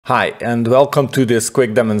Hi, and welcome to this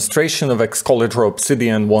quick demonstration of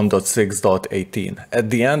Excalidraw-Obsidian 1.6.18. At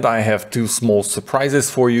the end, I have two small surprises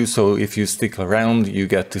for you, so if you stick around, you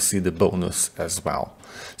get to see the bonus as well.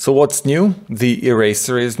 So what's new? The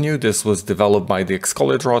eraser is new. This was developed by the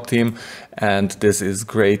Excalidraw team, and this is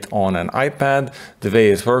great on an iPad. The way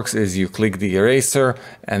it works is you click the eraser,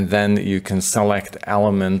 and then you can select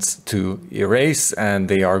elements to erase, and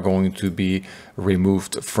they are going to be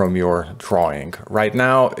removed from your drawing. Right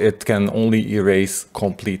now, it can only erase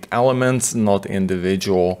complete elements, not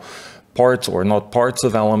individual parts or not parts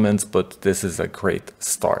of elements, but this is a great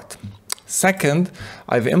start. Second,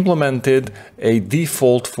 I've implemented a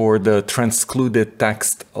default for the transcluded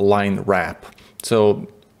text line wrap. So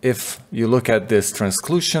if you look at this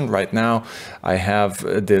transclusion right now, I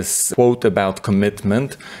have this quote about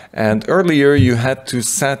commitment, and earlier you had to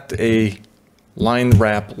set a line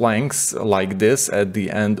wrap length like this at the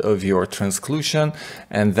end of your transclusion,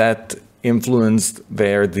 and that influenced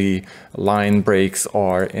where the line breaks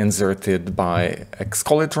are inserted by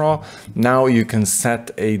Excalidraw. Now you can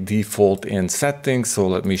set a default in settings, so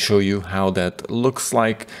let me show you how that looks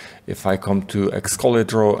like. If I come to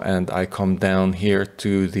Excalidraw and I come down here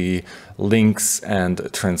to the links and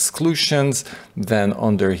transclusions, then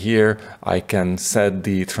under here I can set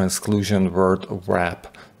the transclusion word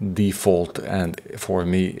wrap default, and for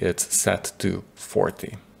me it's set to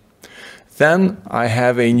 40. Then I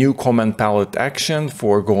have a new command palette action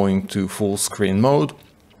for going to full screen mode.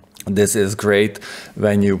 This is great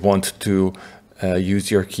when you want to use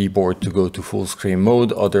your keyboard to go to full screen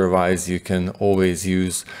mode. Otherwise, you can always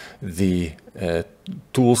use the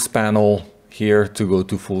tools panel here to go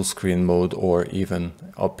to full screen mode, or even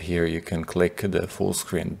up here you can click the full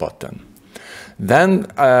screen button. Then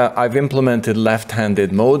I've implemented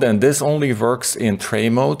left-handed mode, and this only works in tray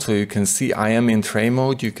mode. So you can see I am in tray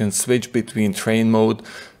mode. You can switch between tray mode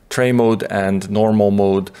and normal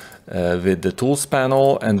mode with the tools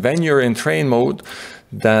panel. And when you're in tray mode,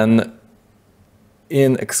 then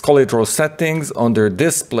in Excalidraw settings under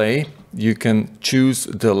display, you can choose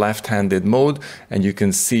the left-handed mode, and you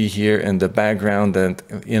can see here in the background that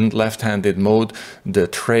in left-handed mode, the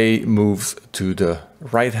tray moves to the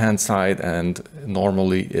right-hand side, and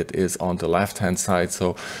normally it is on the left-hand side,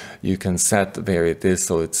 so you can set where it is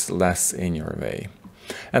so it's less in your way.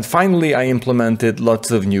 And finally, I implemented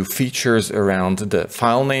lots of new features around the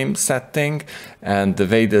file name setting. And the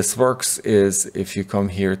way this works is if you come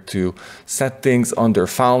here to settings under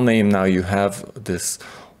file name, now you have this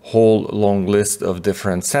whole long list of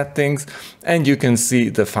different settings, and you can see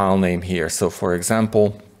the file name here. So for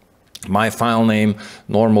example, my file name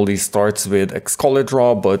normally starts with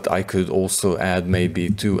Excalidraw, but I could also add maybe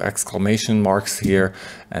 2 exclamation marks here,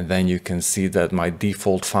 and then you can see that my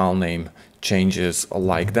default file name changes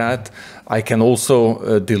like that. I can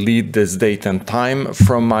also delete this date and time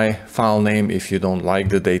from my file name if you don't like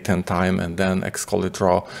the date and time, and then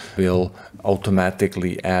Excalidraw will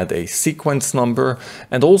automatically add a sequence number.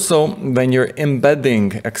 And also when you're embedding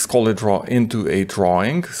Excalidraw into a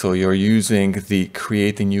drawing, so you're using the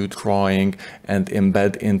create a new drawing and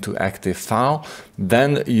embed into active file,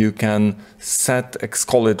 then you can set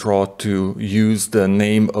Excalidraw to use the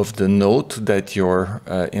name of the note that you're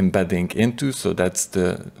embedding into. So that's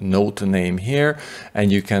the note name here,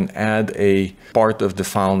 and you can add a part of the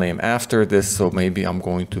file name after this. So maybe I'm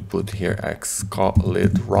going to put here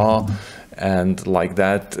Excalidraw, and like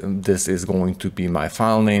that, this is going to be my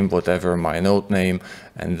file name, whatever my note name,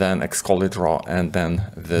 and then Excalidraw, and then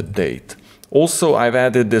the date. Also, I've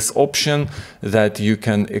added this option that you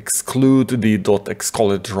can exclude the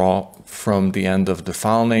 .excalidraw from the end of the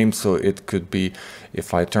file name. So it could be,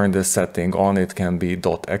 if I turn this setting on, it can be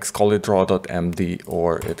 .excalidraw.md,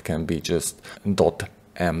 or it can be just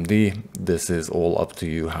 .md. This is all up to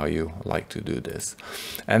you how you like to do this.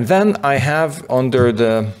 And then I have under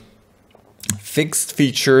the fixed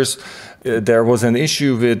features, there was an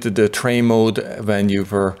issue with the tray mode when you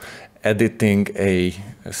were editing a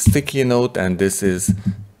sticky note, and this is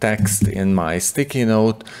text in my sticky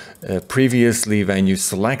note. Previously, when you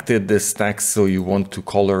selected this text, so you want to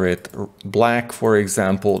color it black, for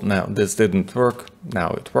example, now this didn't work, now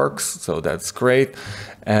it works, so that's great.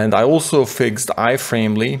 And I also fixed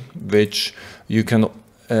iframely, which you can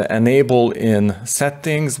enable in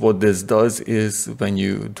settings. What this does is when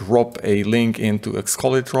you drop a link into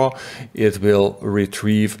Excalidraw, it will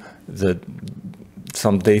retrieve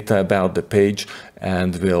some data about the page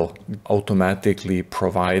and will automatically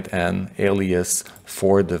provide an alias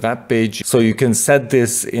for the web page. So you can set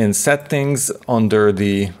this in settings under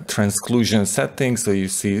the transclusion settings. So you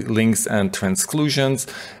see links and transclusions,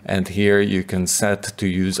 and here you can set to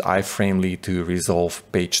use iframely to resolve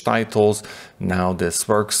page titles. Now this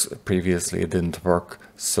works. Previously it didn't work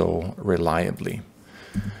so reliably.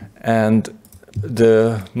 And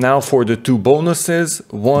now for the two bonuses.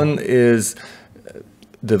 One is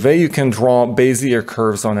the way you can draw Bezier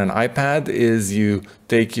curves on an iPad is you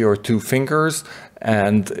take your two fingers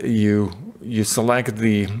and you select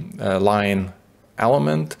the line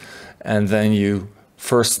element, and then you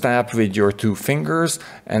first tap with your two fingers,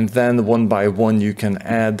 and then one by one you can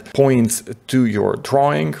add points to your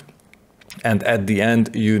drawing. And at the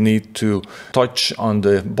end, you need to touch on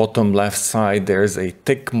the bottom left side. There's a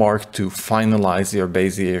tick mark to finalize your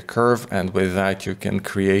Bezier curve. And with that, you can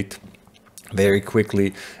create very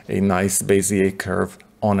quickly a nice Bezier curve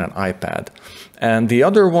on an iPad. And the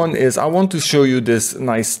other one is, I want to show you this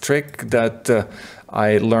nice trick that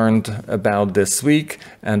I learned about this week,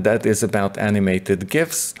 and that is about animated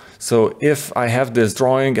GIFs. So if I have this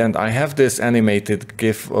drawing and I have this animated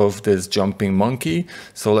GIF of this jumping monkey,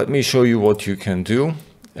 so let me show you what you can do.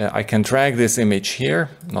 I can drag this image here,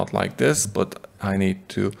 not like this, but I need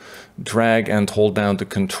to drag and hold down the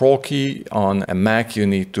Control key. On a Mac, you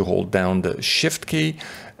need to hold down the Shift key,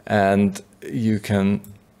 and you can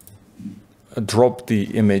drop the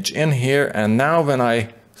image in here. And now when I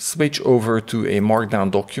switch over to a markdown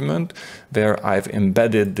document where I've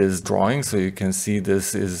embedded this drawing, so you can see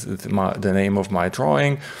this is the name of my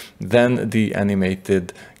drawing, then the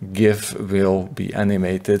animated GIF will be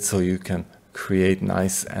animated, so you can create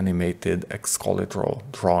nice animated Excalidraw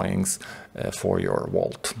drawings for your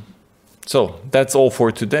vault. So that's all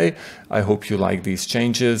for today. I hope you like these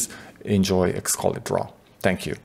changes. Enjoy Excalidraw. Thank you.